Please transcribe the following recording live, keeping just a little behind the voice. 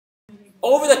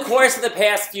over the course of the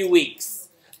past few weeks,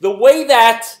 the way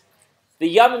that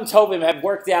the Yomim Tovim have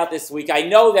worked out this week, I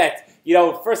know that,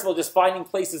 first of all, just finding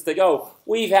places to go.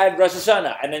 We've had Rosh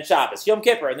Hoshana, and then Shabbos, Yom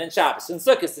Kippur, and then Shabbos, and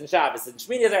Sukkot, and Shabbos, and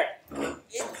Shmini Atzeret.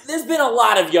 There's been a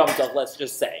lot of Yom Tov, let's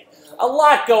just say. A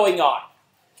lot going on.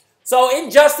 So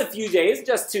in just a few days,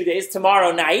 just 2 days,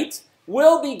 tomorrow night,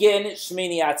 we'll begin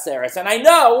Shmini Atzeret. And I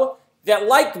know that,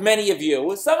 like many of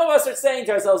you, some of us are saying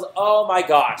to ourselves, oh my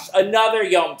gosh, another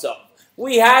Yom Tov.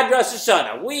 We had Rosh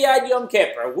Hoshana, we had Yom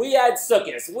Kippur, we had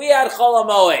Sukkot, we had Chol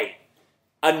HaMoed.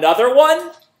 Another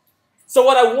one? So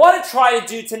what I want to try to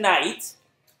do tonight,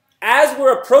 as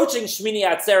we're approaching Shmini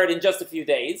Atzeret in just a few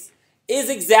days, is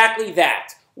exactly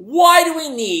that. Why do we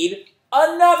need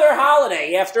another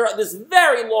holiday after this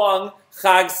very long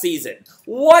Chag season?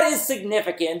 What is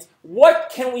significant?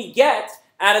 What can we get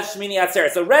out of Shmini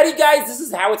Atzeret? So ready, guys? This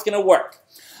is how it's going to work.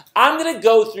 I'm going to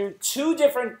go through two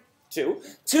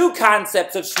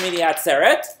concepts of Shmini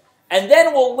Atzeret, and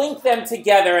then we'll link them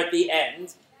together at the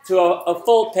end to a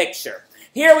full picture.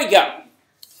 Here we go.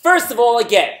 First of all,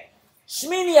 again,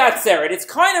 Shmini Atzeret, it's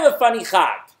kind of a funny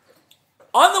Chag.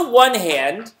 On the one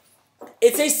hand,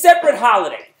 it's a separate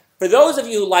holiday. For those of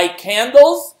you who like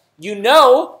candles, you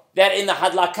know that in the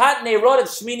Hadlakat Neirot of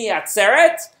Shmini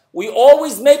Atzeret, we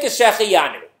always make a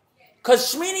Shechiyanu.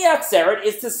 Because Shmini Atzeret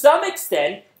is to some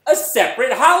extent a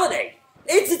separate holiday.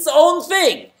 It's its own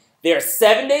thing. There are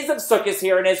 7 days of Sukkot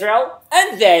here in Israel,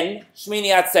 and then Shmini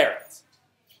Atzeret.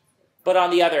 But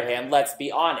on the other hand, let's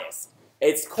be honest,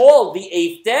 it's called the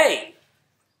 8th day.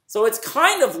 So it's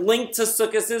kind of linked to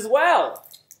Sukkot as well.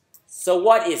 So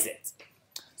what is it?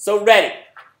 So ready.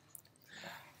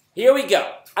 Here we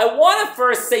go. I want to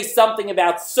first say something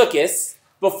about Sukkot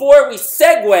before we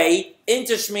segue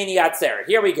into Shmini Atzeret.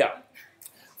 Here we go.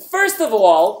 First of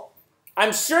all,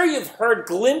 I'm sure you've heard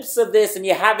glimpses of this and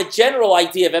you have a general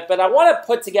idea of it, but I want to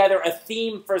put together a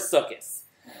theme for Sukkot.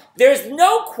 There's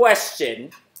no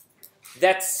question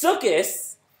that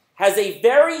Sukkot has a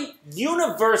very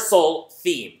universal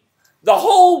theme. The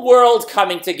whole world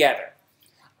coming together.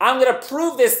 I'm going to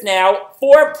prove this now.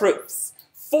 4 proofs.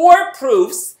 4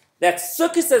 proofs that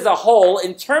Sukkot as a whole,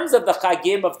 in terms of the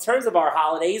Chagim, in terms of our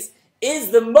holidays, is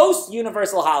the most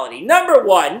universal holiday. Number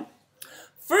 1,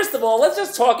 first of all, let's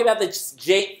just talk about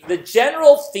the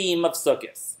general theme of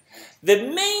Sukkot. The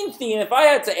main theme, if I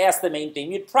had to ask the main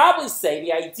theme, you'd probably say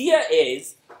the idea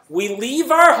is we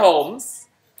leave our homes,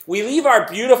 we leave our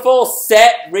beautiful,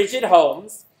 set, rigid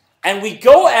homes, and we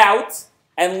go out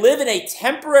and live in a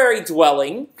temporary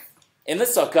dwelling in the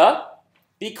sukkah,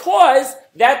 because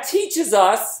that teaches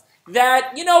us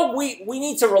that, we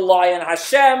need to rely on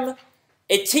Hashem.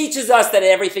 It teaches us that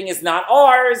everything is not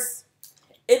ours.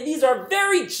 These are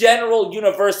very general,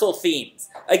 universal themes.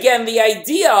 Again, the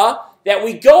idea that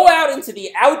we go out into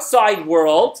the outside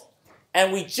world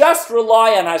and we just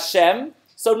rely on Hashem.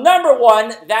 So number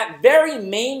 1, that very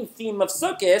main theme of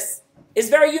Sukkot is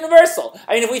very universal.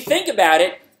 I mean, if we think about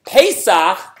it,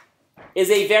 Pesach is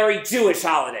a very Jewish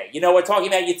holiday. We're talking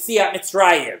about Yetziat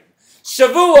Mitzrayim.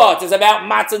 Shavuot is about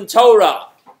Matan Torah.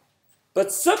 But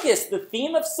Sukkot, the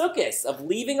theme of Sukkot, of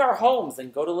leaving our homes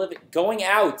and going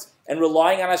out and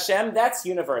relying on Hashem, that's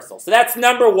universal. So that's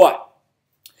number 1.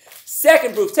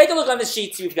 Second proof, take a look on the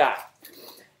sheets you've got.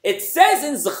 It says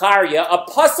in Zechariah, a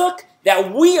pasuk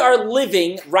that we are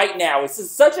living right now. This is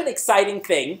such an exciting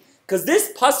thing, because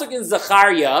this pasuk in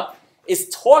Zechariah is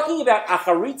talking about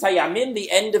Acharit Hayamin,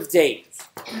 the end of days.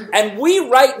 And we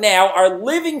right now are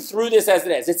living through this as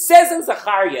it is. It says in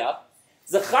Zechariah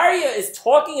is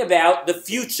talking about the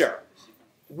future.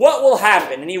 What will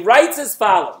happen? And he writes as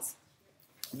follows.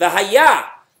 V'haya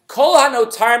kol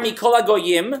hanotar mikol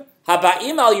hagoyim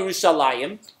haba'im al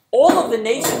Yerushalayim. All of the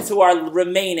nations who are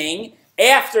remaining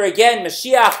after, again,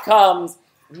 Mashiach comes,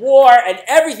 war, and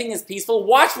everything is peaceful.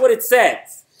 Watch what it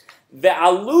says.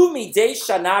 Ve'alu midei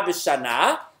shana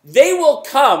b'shana. They will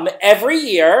come every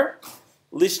year.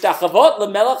 Lishtachavot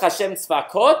lemelech Hashem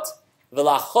tzvakot.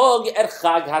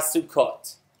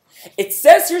 It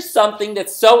says here something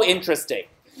that's so interesting.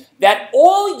 That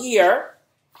once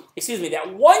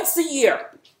a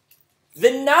year,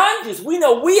 the non-Jews, we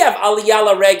know we have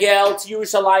Aliyah Regel to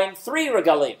Yerushalayim, 3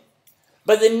 regalim.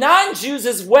 But the non-Jews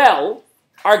as well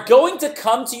are going to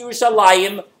come to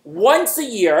Yerushalayim once a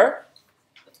year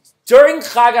during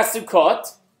Chag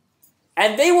HaSukkot,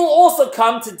 and they will also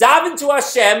come to daven to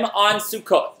Hashem on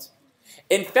Sukkot.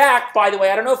 In fact, by the way,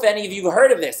 I don't know if any of you have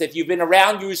heard of this, if you've been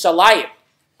around Yerushalayim.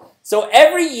 So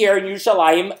every year in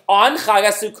Yerushalayim, on Chag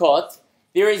HaSukkot,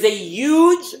 there is a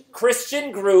huge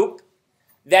Christian group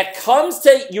that comes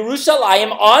to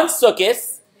Yerushalayim on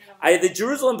Sukkot The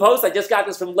Jerusalem Post, I just got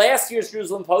this from last year's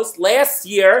Jerusalem Post. Last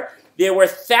year, there were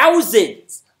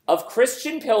thousands of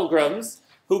Christian pilgrims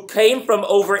who came from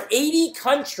over 80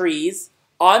 countries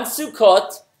on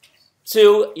Sukkot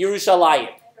to Yerushalayim.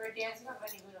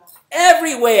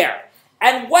 Everywhere.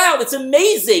 And wow, it's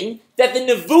amazing that the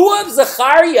Nevuah of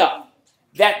Zechariah,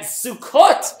 that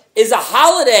Sukkot is a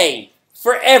holiday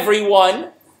for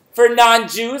everyone, for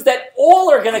non-Jews, that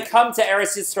all are going to come to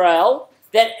Eretz Yisrael,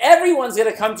 that everyone's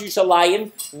going to come to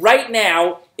Yerushalayim. Right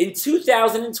now, in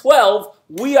 2012,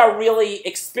 we are really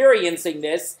experiencing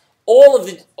this.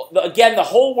 The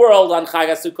whole world on Chag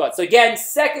HaSukkot. So again,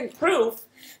 second proof,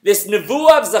 this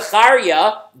Nevuah of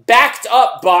Zechariah, backed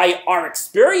up by our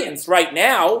experience right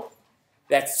now,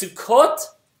 that Sukkot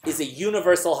is a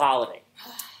universal holiday.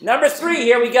 Number 3,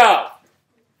 here we go.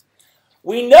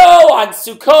 We know on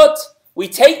Sukkot, we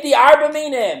take the Arba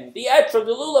Minim, the Etrog,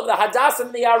 the Lulav, the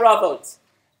Hadassim, the Aravot,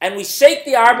 and we shake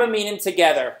the Arba Minim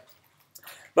together.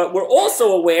 But we're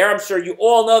also aware, I'm sure you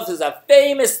all know, this is a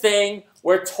famous thing.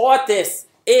 We're taught this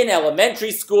in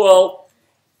elementary school.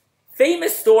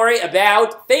 Famous story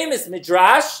famous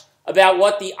midrash about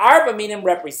what the Arba Minim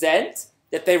represent,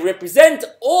 that they represent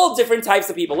all different types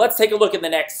of people. Let's take a look at the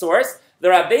next source. The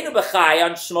Rabbeinu Bechai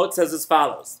on Shemot says as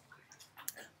follows.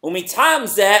 Umitam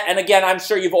zeh, and again, I'm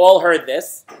sure you've all heard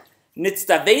this.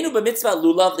 Nitztavenu b'mitzvah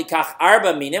lulav likach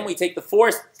arba minim. We take the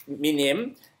 4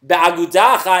 minim,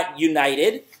 ba'agudah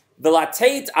united,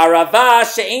 v'lateit arava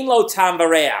she'ein lo tam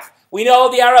v'reach. We know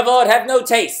the aravot have no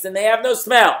taste and they have no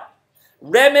smell.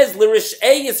 Remez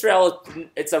l'rish'ei Yisrael.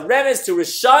 It's a remez to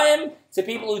Rishaim, to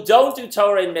people who don't do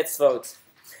Torah and mitzvot.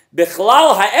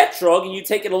 Bichlal ha'etrog, and you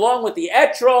take it along with the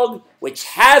etrog, which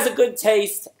has a good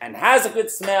taste and has a good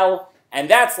smell, and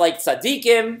that's like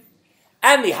tzaddikim.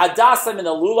 And the hadassim and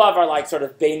the lulav are like sort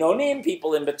of beinonim,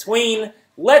 people in between.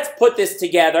 Let's put this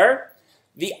together.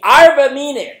 The arba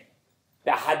minim,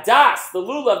 the hadas, the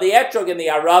lulav, the etrog, and the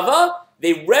arava,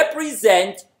 they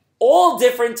represent all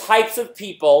different types of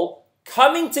people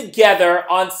coming together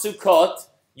on Sukkot,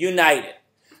 united.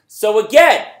 So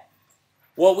again,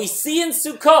 what we see in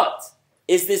Sukkot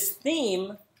is this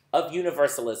theme of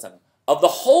universalism, of the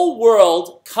whole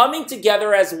world coming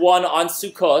together as one on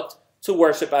Sukkot to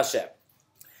worship Hashem.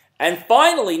 And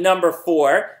finally, number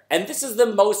 4, and this is the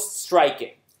most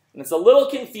striking, and it's a little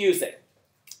confusing.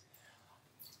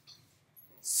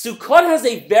 Sukkot has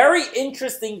a very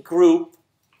interesting group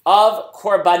of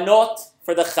korbanot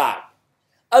for the Chag.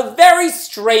 A very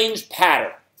strange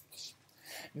pattern.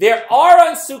 There are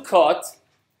on Sukkot,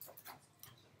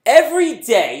 every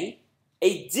day,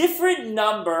 a different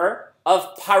number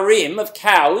of parim, of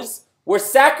cows, were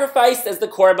sacrificed as the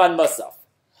korban musaf.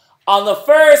 On the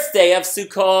first day of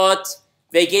Sukkot,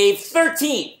 they gave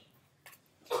 13.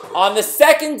 On the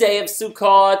second day of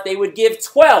Sukkot, they would give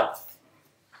 12.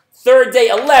 Third day,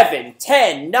 11,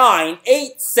 10, 9,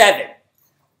 8, 7.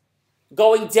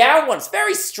 Going down one. It's a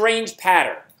very strange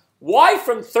pattern. Why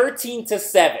from 13 to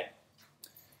 7?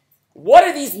 What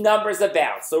are these numbers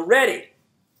about? So ready.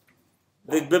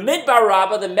 The B'midbar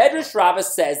Rabba, the Medrash Rabba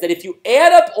says that if you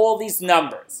add up all these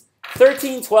numbers,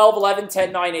 13, 12, 11,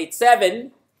 10, 9, 8,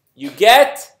 7, you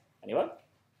get, anyone?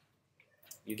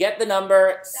 You get the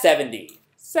number 70.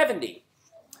 70.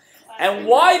 And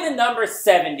why the number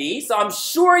 70? So I'm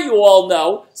sure you all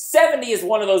know 70 is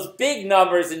one of those big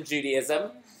numbers in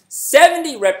Judaism.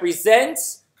 70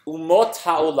 represents Umot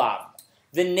HaOlam,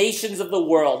 the nations of the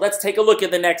world. Let's take a look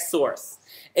at the next source.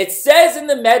 It says in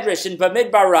the Medrash in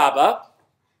Bamidbar Rabbah,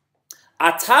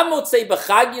 Ata motzei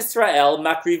b'chag Yisrael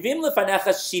makrivim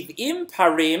lefanecha 70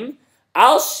 parim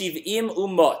al 70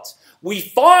 umot. We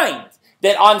find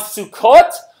that on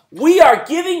Sukkot, we are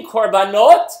giving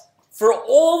korbanot for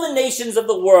all the nations of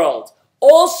the world.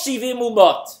 All 70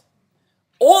 umot.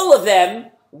 All of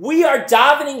them, we are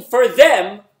davening for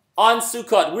them on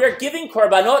Sukkot. We are giving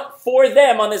korbanot for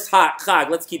them on this chag.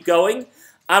 Let's keep going.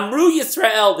 Amru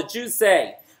Yisrael, the Jews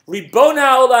say,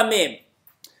 Ribona olamim,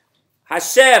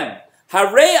 Hashem,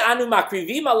 Harei anu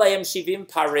makrivim aleim 70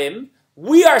 parim.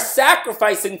 We are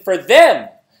sacrificing for them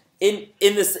in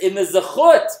the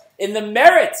zechut, in the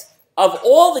merit of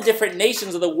all the different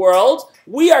nations of the world.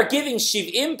 We are giving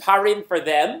 70 parim for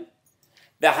them.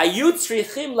 V'hayu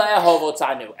tzrichim le'ahov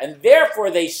otanu, and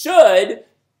therefore they should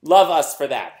love us for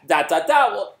that.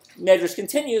 Well, Medrash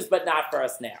continues, but not for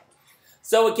us now.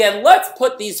 So again, let's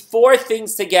put these 4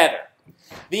 things together.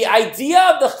 The idea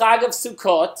of the Chag of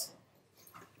Sukkot,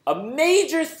 a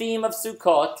major theme of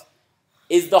Sukkot,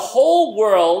 is the whole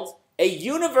world, a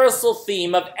universal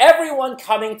theme of everyone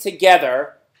coming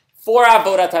together for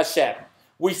Avodat Hashem.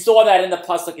 We saw that in the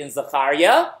Pasuk in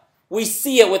Zechariah. We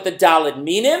see it with the Daled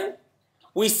Minim.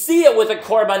 We see it with the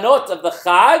korbanot of the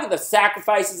Chag, the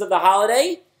sacrifices of the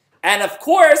holiday. And of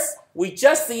course, we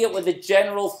just see it with the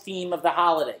general theme of the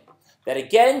holiday. That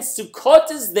again,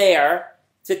 Sukkot is there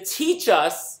to teach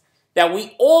us that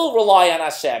we all rely on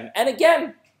Hashem. And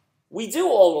again, we do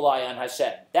all rely on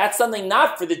Hashem. That's something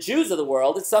not for the Jews of the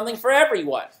world, it's something for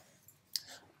everyone.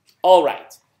 All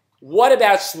right, what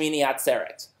about Shmini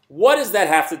Atzeret? What does that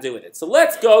have to do with it? So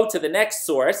let's go to the next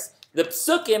source, the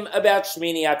psukim about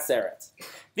Shmini Atzeret.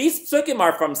 These psukim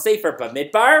are from Sefer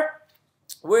Bamidbar,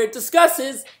 where it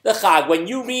discusses the Chag. When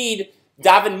you read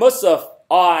Davin Musaf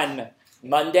on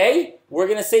Monday, we're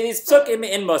going to say these psukim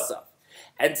in Musaf.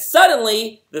 And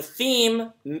suddenly, the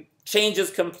theme changes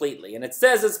completely. And it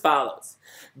says as follows.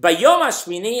 Bayom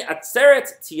hashmini atzeret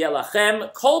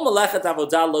tiyelachem kol melechet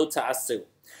avodah lo ta'asu.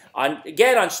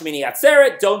 Again, on Shmini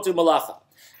Atzeret, don't do malacha.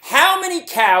 How many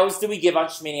cows do we give on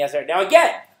Shmini Atzeret? Now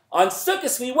again, on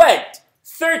Sukkot we went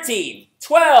 13,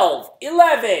 12,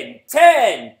 11,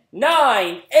 10,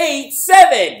 9, 8,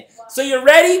 7. So you're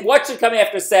ready? What should come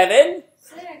after 7?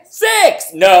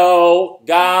 6. No,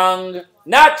 gang,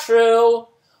 not true.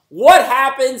 What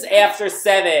happens after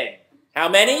 7? How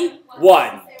many?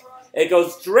 1. It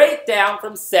goes straight down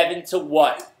from 7 to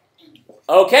 1.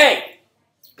 Okay.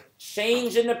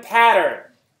 Change in the pattern.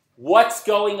 What's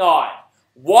going on?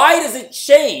 Why does it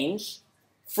change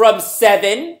from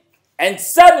 7 and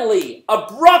suddenly,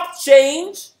 abrupt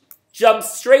change,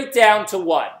 jumps straight down to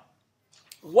 1?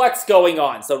 What's going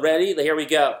on? So ready? Here we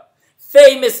go.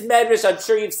 Famous medrash, I'm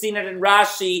sure you've seen it in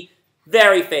Rashi,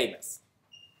 very famous.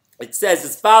 It says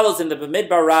as follows in the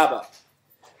Bamidbar Rabba.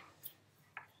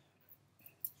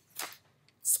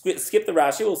 Skip the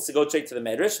Rashi, we'll go straight to the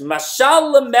Medrash.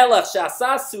 Mashal lemelech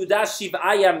she'asa suda shiv'a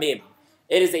yamim.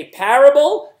 It is a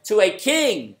parable to a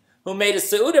king who made a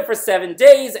seudah for 7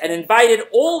 days and invited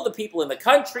all the people in the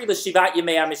country, l'shivat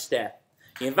yemei hamishteh.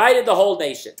 He invited the whole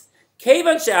nation.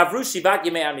 Kevan she'avru shivat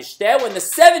yemei hamishteh, when the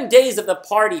 7 days of the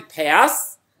party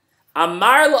pass,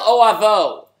 amar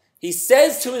la'oavo, he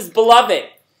says to his beloved,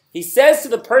 he says to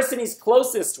the person he's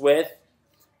closest with,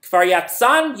 Kfar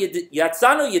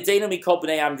yatzanu yedenu mikol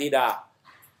bnei amdina.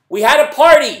 We had a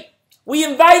party. We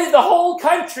invited the whole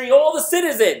country, all the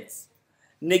citizens.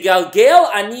 Nigalgel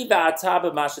ani va'ata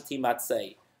b'mashati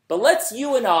matzei. But let's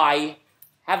you and I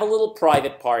have a little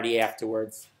private party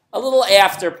afterwards, a little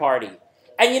after party.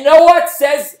 And you know what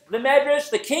says the Medrash?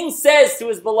 The king says to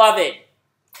his beloved,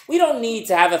 we don't need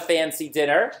to have a fancy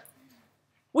dinner.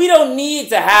 We don't need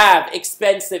to have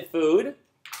expensive food.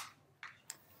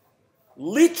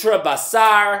 Litra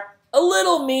basar, a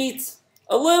little meat,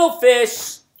 a little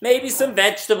fish, maybe some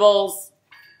vegetables.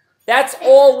 That's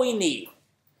all we need.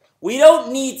 We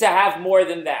don't need to have more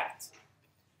than that.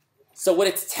 So what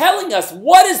it's telling us,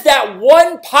 what is that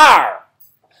one par,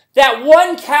 that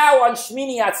one cow on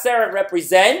Shmini Atzeret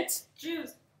represent?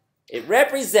 Jews. It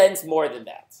represents more than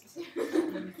that.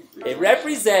 It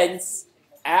represents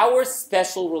our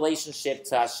special relationship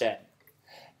to Hashem.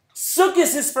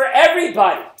 Sukkot is for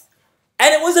everybody.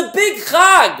 And it was a big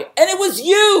chag, and it was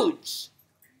huge.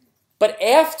 But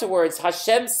afterwards,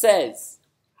 Hashem says,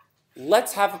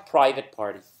 let's have a private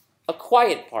party, a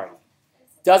quiet party.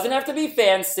 Doesn't have to be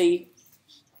fancy.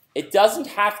 It doesn't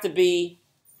have to be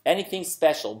anything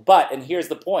special. But, and here's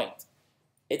the point,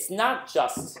 it's not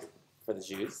just for the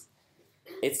Jews.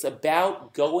 It's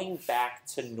about going back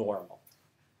to normal.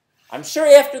 I'm sure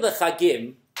after the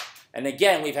Chagim, and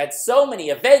again, we've had so many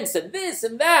events and this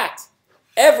and that,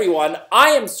 everyone, I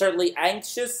am certainly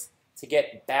anxious to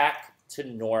get back to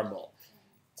normal.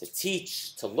 To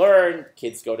teach, to learn,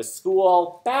 kids go to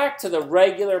school, back to the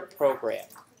regular program.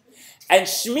 And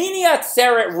Shmini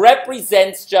Atzeret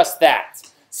represents just that.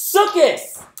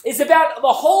 Sukkot is about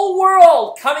the whole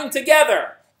world coming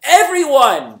together.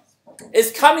 Everyone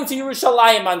is coming to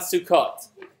Yerushalayim on Sukkot.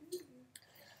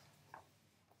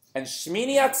 And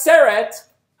Shmini Atzeret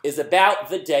is about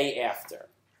the day after.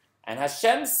 And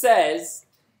Hashem says,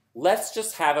 let's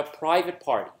just have a private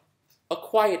party, a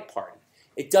quiet party.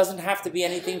 It doesn't have to be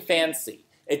anything fancy.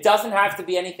 It doesn't have to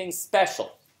be anything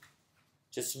special.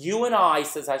 Just you and I,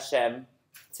 says Hashem,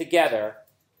 together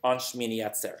on Shmini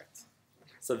Atzeret.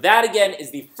 So that again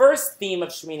is the first theme of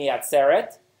Shmini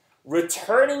Atzeret,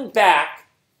 returning back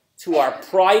to our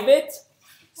private,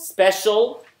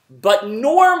 special, but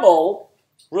normal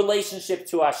relationship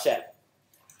to Hashem.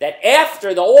 That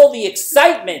after all the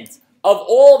excitement of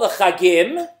all the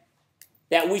Chagim,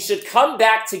 that we should come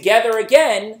back together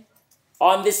again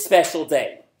on this special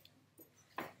day.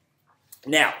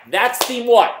 Now, that's theme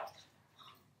 1.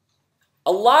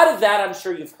 A lot of that I'm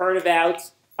sure you've heard about,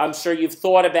 I'm sure you've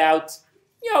thought about,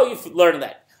 you've learned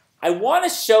that. I want to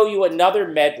show you another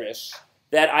medrash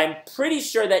that I'm pretty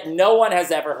sure that no one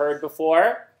has ever heard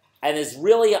before. And is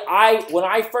really, when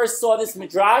I first saw this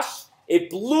midrash, it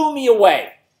blew me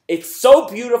away. It's so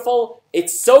beautiful,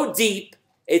 it's so deep,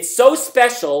 it's so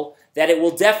special that it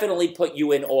will definitely put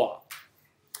you in awe.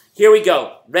 Here we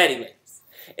go. Ready, ladies.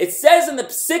 It says in the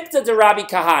Psikta de Rabbi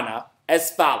Kahana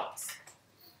as follows.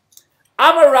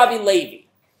 Amar Rabbi Levi.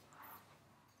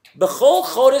 B'chol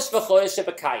chodesh v'chodesh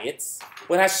shebekayitz,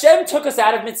 when Hashem took us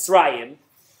out of Mitzrayim,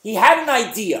 he had an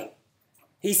idea.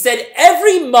 He said,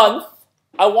 every month,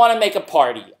 I want to make a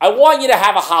party. I want you to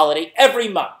have a holiday every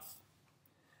month.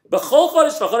 B'chol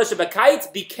chodesh v'chodesh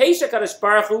shebekayitz, bikesh HaKadosh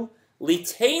Baruch Hu,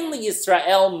 litain li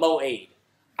Yisrael moed.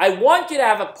 I want you to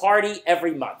have a party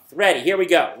every month. Ready, here we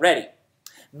go. Ready.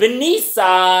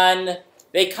 B'Nisan,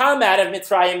 they come out of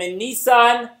Mitzrayim in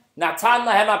Nisan, Natan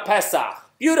lahem Pesach.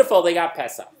 Beautiful, they got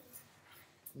Pesach.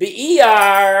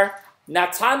 Be'iyar,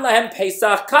 Natan lahem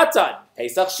Pesach Katan,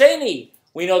 Pesach Sheni.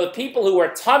 We know the people who were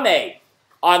Tameh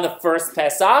on the first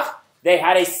Pesach, they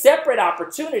had a separate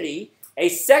opportunity, a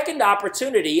second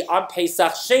opportunity on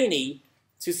Pesach Sheni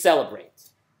to celebrate.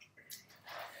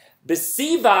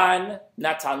 B'Sivan,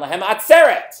 Natan lahem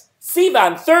Atzeret.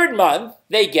 Sivan, third month,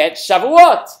 they get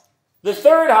Shavuot. The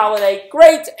third holiday,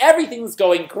 great, everything's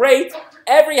going great.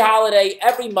 Every holiday,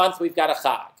 every month, we've got a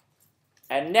Chag.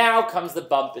 And now comes the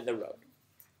bump in the road.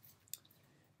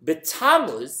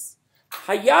 B'Tammuz,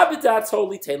 Haya b'dato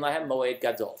litein lahem moed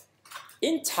gadol.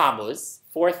 In Tammuz,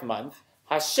 fourth month,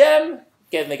 Hashem,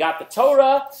 again, they got the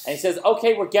Torah, and he says,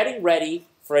 okay, we're getting ready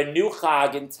for a new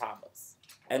Chag in Tammuz.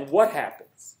 And what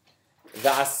happens?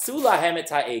 V'asu lahem et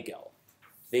ha'egel.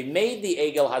 They made the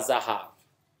Egel HaZahav.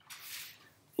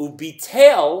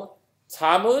 Ubitel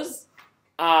Tammuz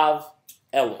Av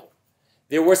Elul.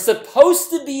 There were supposed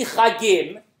to be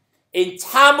Chagim in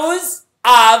Tammuz,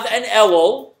 Av, and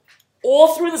Elul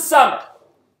all through the summer.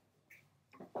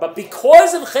 But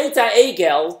because of Chet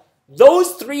HaEgel,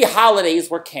 those three holidays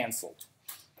were canceled.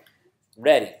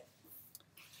 Ready.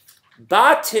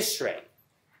 Ba Tishrei.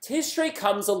 Tishrei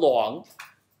comes along.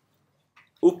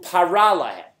 Upara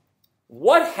lahem.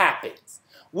 What happens?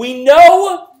 We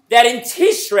know that in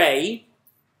Tishrei,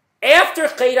 after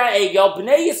Chet HaEgel,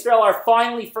 Bnei Yisrael are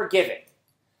finally forgiven.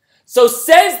 So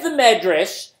says the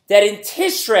Medrash that in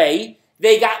Tishrei,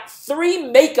 they got 3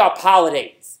 makeup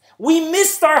holidays. We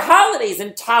missed our holidays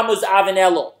in Tammuz, Av, and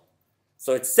Elul.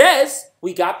 So it says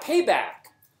we got payback.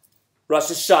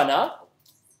 Rosh Hoshana,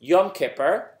 Yom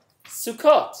Kippur,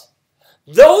 Sukkot.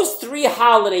 Those 3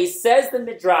 holidays, says the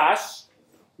Midrash,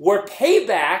 were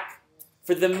payback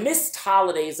for the missed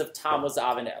holidays of Tammuz,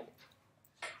 Av, and Elul.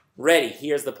 Ready,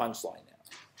 here's the punchline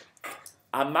now.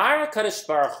 Amar HaKadosh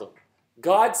Baruch Hu.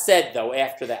 God said, though,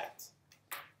 after that,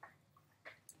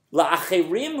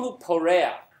 La'acherim hu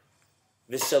porea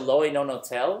v'shaloi no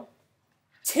notel.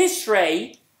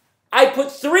 Tishrei, I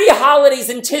put 3 holidays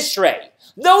in Tishrei.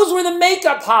 Those were the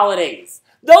makeup holidays.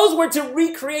 Those were to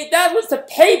recreate, that was to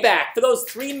pay back for those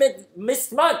 3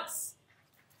 missed months.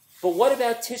 But what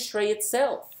about Tishrei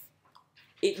itself?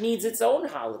 It needs its own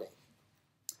holiday.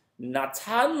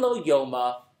 Natan lo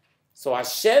Yoma. So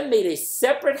Hashem made a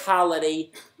separate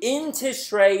holiday in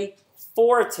Tishrei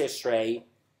for Tishrei.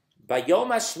 Bayom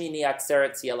HaShmini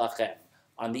Atzeret Yelachem.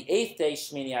 On the 8th day,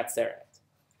 Shmini Atzeret.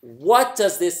 What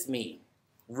does this mean?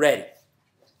 Ready.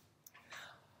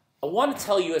 I want to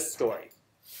tell you a story.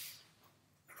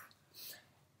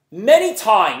 Many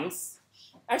times,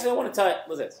 actually I want to tell you,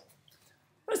 what's this?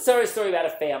 I want to tell you a story about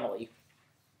a family.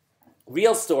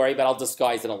 Real story, but I'll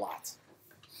disguise it a lot.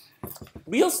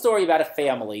 Real story about a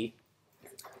family.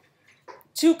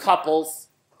 2 couples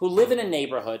who live in a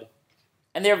neighborhood,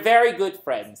 and they're very good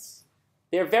friends.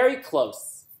 They're very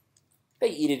close. They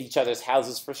eat at each other's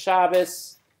houses for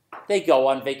Shabbos. They go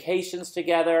on vacations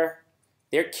together.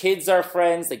 Their kids are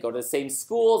friends. They go to the same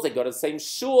schools. They go to the same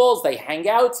shuls. They hang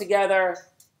out together.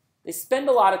 They spend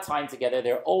a lot of time together.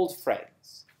 They're old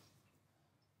friends.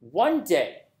 One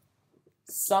day,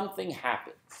 something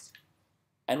happens.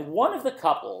 And one of the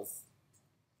couples,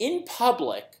 in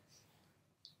public,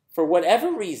 for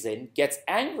whatever reason, gets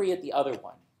angry at the other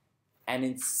one and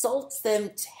insults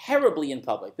them terribly in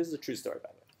public. This is a true story, by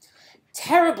the way.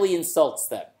 Terribly insults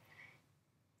them.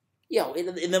 You know,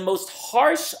 in the most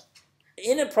harsh,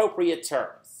 inappropriate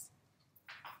terms.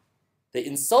 The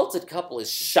insulted couple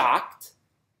is shocked.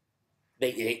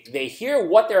 They hear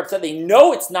what they're upset. They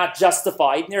know it's not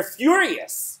justified, and they're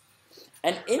furious.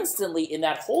 And instantly, in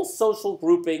that whole social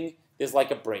grouping, there's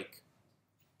like a break.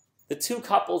 The 2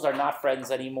 couples are not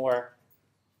friends anymore.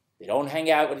 They don't hang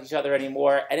out with each other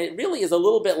anymore. And it really is a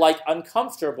little bit like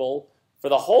uncomfortable for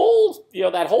the whole,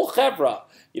 that whole chevra.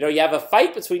 You have a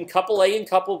fight between couple A and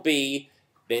couple B.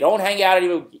 They don't hang out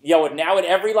anymore. Now at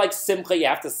every simcha, you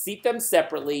have to seat them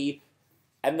separately.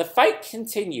 And the fight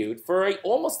continued for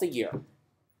almost a year.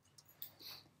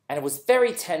 And it was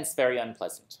very tense, very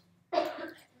unpleasant.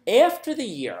 After the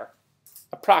year,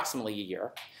 approximately a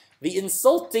year, the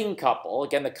insulting couple,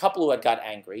 again, the couple who had got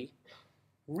angry,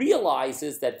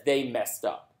 realizes that they messed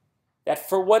up. That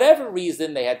for whatever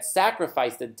reason, they had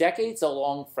sacrificed a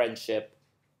decades-long friendship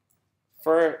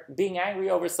for being angry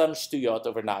over some shtuyot,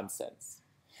 over nonsense.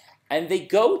 And they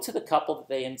go to the couple that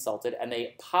they insulted and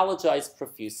they apologize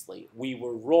profusely. We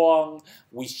were wrong.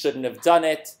 We shouldn't have done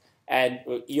it. And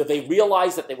they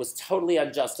realize that it was totally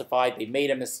unjustified. They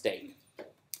made a mistake.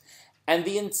 And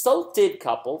the insulted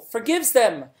couple forgives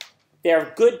them.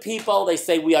 They're good people. They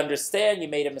say, we understand. You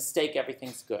made a mistake.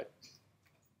 Everything's good.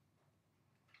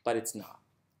 But it's not.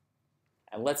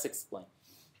 And let's explain.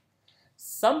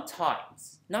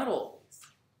 Sometimes, not always,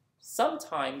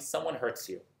 sometimes someone hurts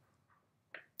you.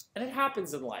 And it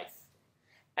happens in life.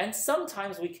 And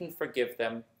sometimes we can forgive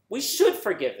them. We should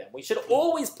forgive them. We should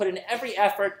always put in every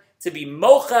effort to be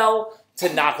mochel,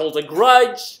 to not hold a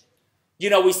grudge.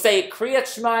 We say Kriyat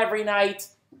Shema every night.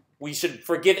 We should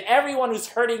forgive everyone who's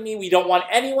hurting me. We don't want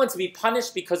anyone to be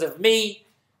punished because of me.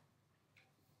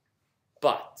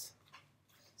 But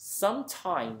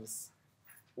sometimes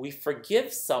we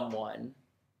forgive someone,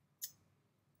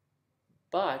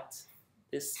 but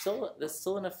there's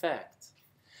still an effect.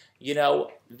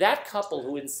 That couple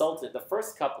who insulted, the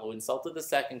first couple who insulted the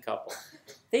second couple,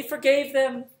 they forgave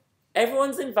them.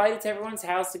 Everyone's invited to everyone's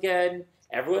house again.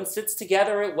 Everyone sits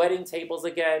together at wedding tables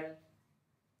again.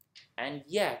 And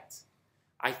yet,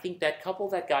 I think that couple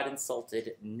that got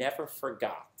insulted never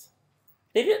forgot.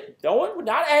 They didn't, no one was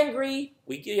not angry,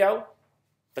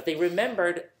 but they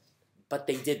remembered, but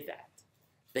they did that.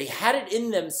 They had it in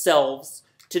themselves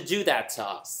to do that to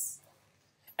us.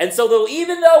 And so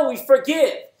even though we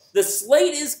forgive, the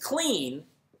slate is clean,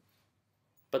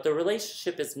 but the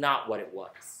relationship is not what it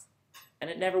was. And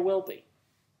it never will be.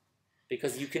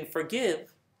 Because you can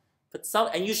forgive,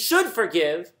 and you should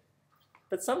forgive,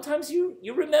 but sometimes you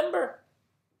remember,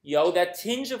 that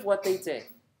tinge of what they did.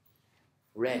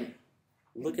 Ready.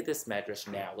 Look at this medrash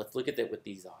now. Let's look at it with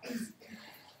these eyes.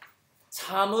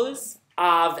 Tammuz,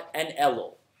 Av, and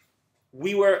Elul.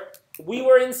 We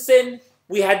were in sin.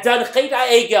 We had done Chet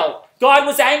HaEgel. God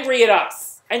was angry at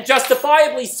us, and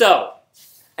justifiably so.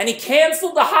 And he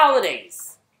canceled the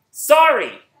holidays.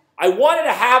 Sorry. I wanted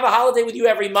to have a holiday with you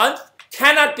every month.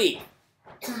 Cannot be.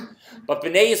 But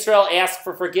Bnei Yisrael asked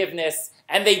for forgiveness,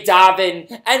 and they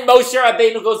daven, and Moshe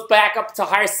Rabbeinu goes back up to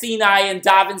Har Sinai and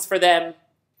davens for them,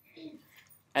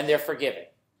 and they're forgiven.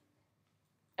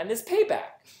 And there's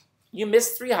payback. You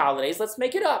missed 3 holidays, let's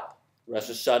make it up. Rosh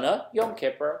Hoshana, Yom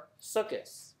Kippur,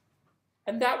 Sukkot.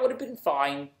 And that would have been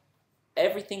fine.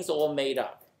 Everything's all made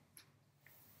up.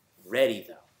 Ready,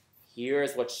 though.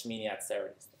 Here's what Shmini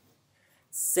Atzeret is.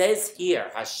 Says here,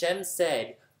 Hashem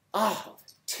said,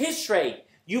 Tishrei,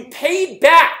 you paid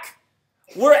back.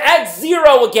 We're at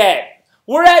 0 again.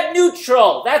 We're at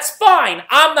neutral. That's fine.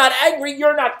 I'm not angry.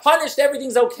 You're not punished.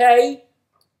 Everything's okay.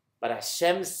 But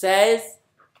Hashem says,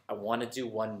 I want to do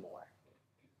one more.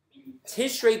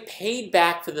 Tishrei paid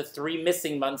back for the 3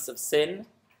 missing months of sin,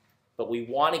 but we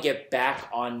want to get back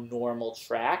on normal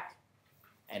track,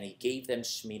 and he gave them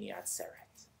Shmini Atzeret.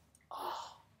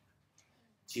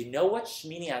 Do you know what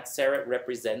Shmini Atzeret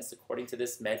represents according to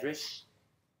this medrash?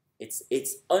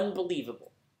 It's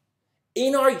unbelievable.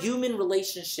 In our human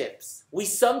relationships, we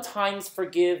sometimes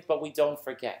forgive, but we don't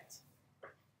forget.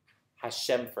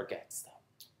 Hashem forgets them.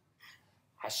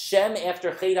 Hashem,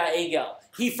 after Chet HaEgel,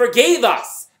 he forgave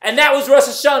us. And that was Rosh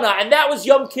Hoshana, and that was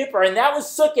Yom Kippur, and that was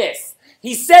Sukkot.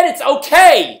 He said it's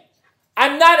okay.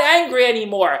 I'm not angry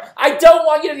anymore. I don't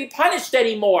want you to be punished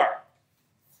anymore.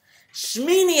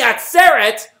 Shmini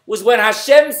Atzeret was when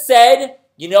Hashem said,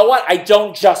 you know what? I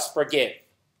don't just forgive.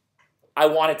 I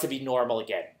want it to be normal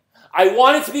again. I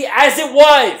want it to be as it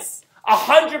was.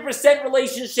 100%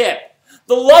 relationship.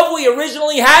 The love we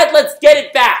originally had, let's get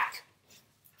it back.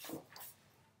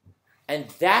 And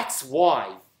that's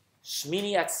why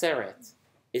Shmini Atzeret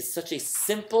is such a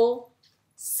simple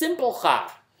Chag.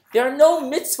 There are no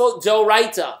mitzvot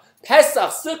doraita. Pesach,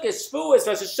 Sukkot, Shavuos,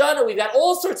 Rosh Hoshana, we've got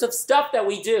all sorts of stuff that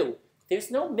we do. There's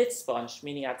no mitzvah on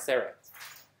Shmini Atzeret.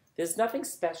 There's nothing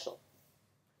special.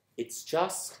 It's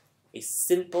just a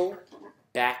simple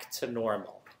back to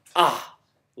normal.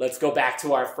 Let's go back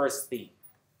to our first theme.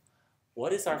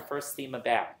 What is our first theme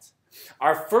about?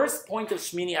 Our first point of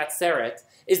Shmini Atzeret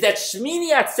is that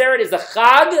Shmini Atzeret is a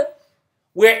Chag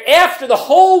where after the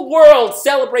whole world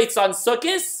celebrates on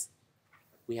Sukkot,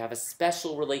 we have a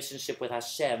special relationship with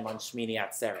Hashem on Shmini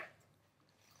Atzeret.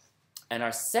 And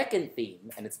our second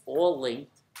theme, and it's all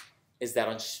linked, is that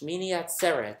on Shmini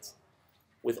Atzeret,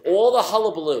 with all the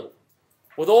hullabaloo,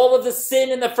 with all of the sin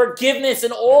and the forgiveness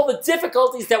and all the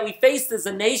difficulties that we faced as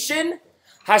a nation,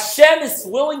 Hashem is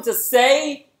willing to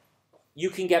say, you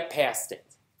can get past it.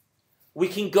 We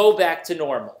can go back to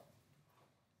normal.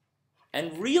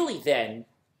 And really then,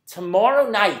 tomorrow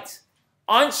night,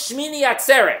 on Shmini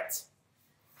Atzeret,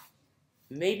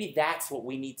 maybe that's what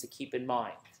we need to keep in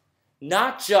mind.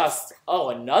 Not just,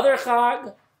 another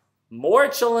Chag, more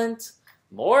Cholent,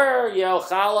 more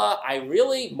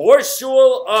Challah, more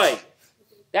Shul,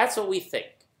 That's what we think.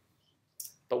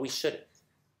 But we shouldn't.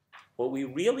 What we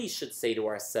really should say to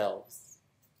ourselves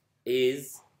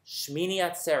is, Shmini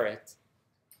Atzeret,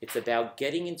 it's about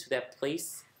getting into that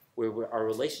place where our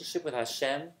relationship with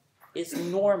Hashem is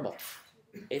normal.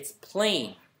 It's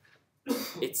plain.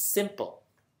 It's simple.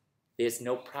 There's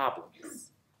no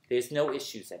problems. There's no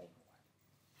issues anymore.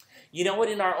 You know what?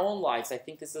 In our own lives, I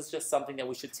think this is just something that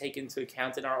we should take into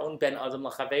account in our own Ben Adam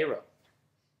L'Chaveiro.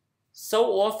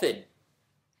 So often,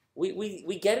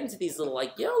 we get into these little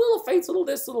fights, little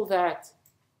this, little that.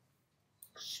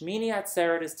 Shmini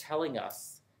Atzeret is telling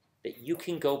us that you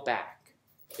can go back.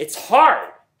 It's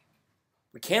hard.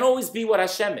 We can't always be what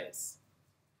Hashem is.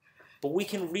 But we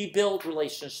can rebuild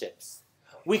relationships.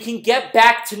 We can get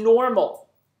back to normal.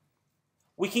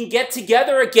 We can get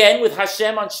together again with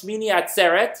Hashem on Shmini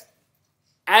Atzeret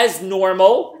as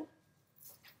normal.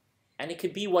 And it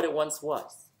could be what it once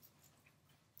was.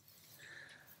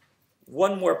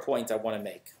 One more point I want to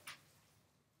make.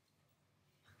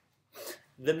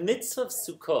 The mitzvah of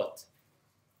Sukkot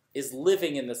is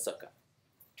living in the sukkah.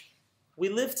 We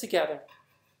lived together.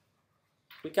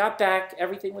 We got back.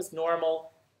 Everything was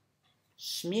normal.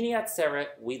 Shmini Atzeret,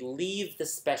 we leave the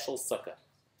special sukkah.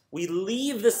 We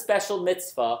leave the special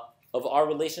mitzvah of our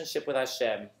relationship with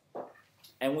Hashem,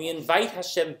 and we invite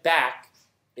Hashem back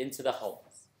into the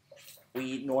homes. We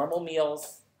eat normal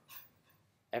meals.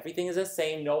 Everything is the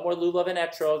same. No more lulav and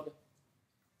etrog.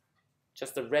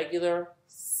 Just a regular,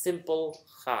 simple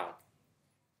Chag.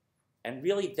 And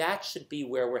really, that should be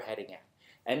where we're heading at.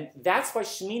 And that's why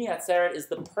Shmini Atzeret is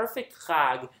the perfect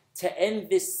Chag to end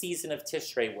this season of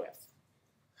Tishrei with.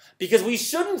 Because we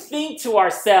shouldn't think to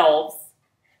ourselves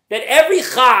that every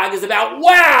Chag is about,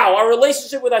 wow, our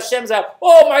relationship with Hashem is about,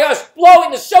 oh my gosh,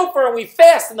 blowing the shofar and we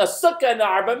fast in the sukkah and the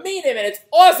arba minim and it's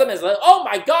awesome. It's like, oh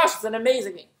my gosh, it's an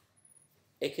amazing thing.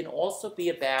 It can also be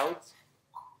about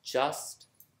just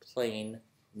plain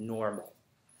normal.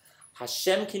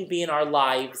 Hashem can be in our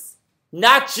lives,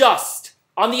 not just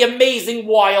on the amazing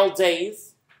wild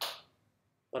days,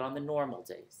 but on the normal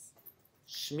days.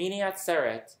 Shmini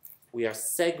Atzeret, we are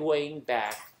segueing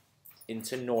back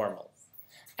into normal.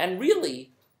 And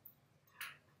really,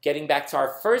 getting back to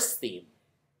our first theme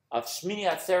of Shmini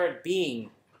Atzeret being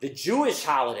the Jewish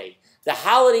holiday, the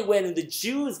holiday when the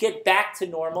Jews get back to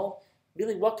normal,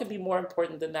 really, what could be more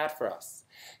important than that for us?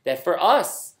 That for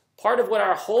us, part of what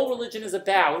our whole religion is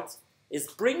about is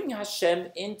bringing Hashem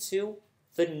into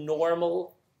the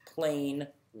normal, plain,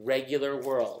 regular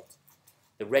world.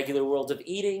 The regular world of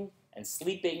eating and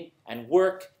sleeping and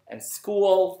work and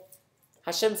school.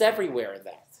 Hashem's everywhere in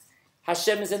that.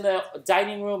 Hashem is in the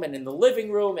dining room and in the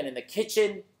living room and in the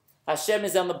kitchen. Hashem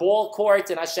is on the ball court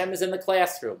and Hashem is in the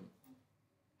classroom.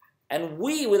 And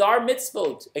we, with our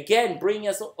mitzvot, again, bringing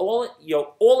us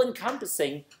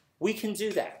all-encompassing, we can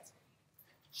do that.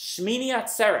 Shmini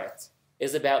Atzeret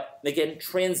is about, again,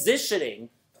 transitioning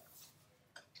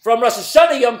from Rosh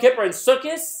Hoshana, Yom Kippur, and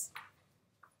Sukkot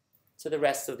to the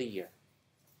rest of the year.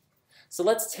 So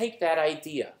let's take that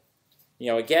idea.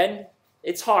 Again,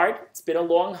 it's hard. It's been a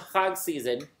long Chag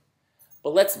season.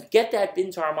 But let's get that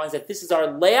into our minds that this is our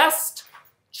last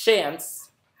chance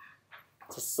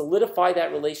to solidify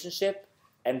that relationship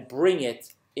and bring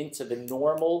it into the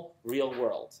normal, real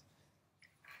world.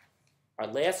 Our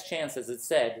last chance, as it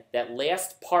said, that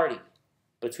last party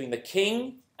between the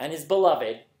king and his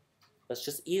beloved, let's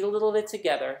just eat a little bit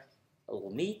together, a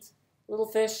little meat, a little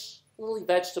fish, a little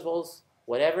vegetables,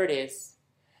 whatever it is,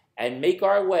 and make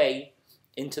our way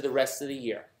into the rest of the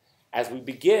year. As we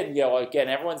begin, again,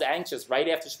 everyone's anxious. Right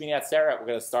after Shmini Atzeret, we're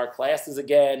going to start classes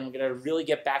again. We're going to really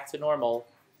get back to normal.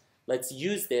 Let's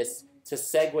use this to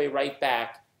segue right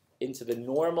back into the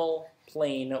normal,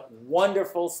 plain,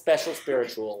 wonderful, special,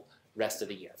 spiritual rest of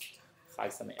the year.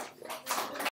 Chag Sameach.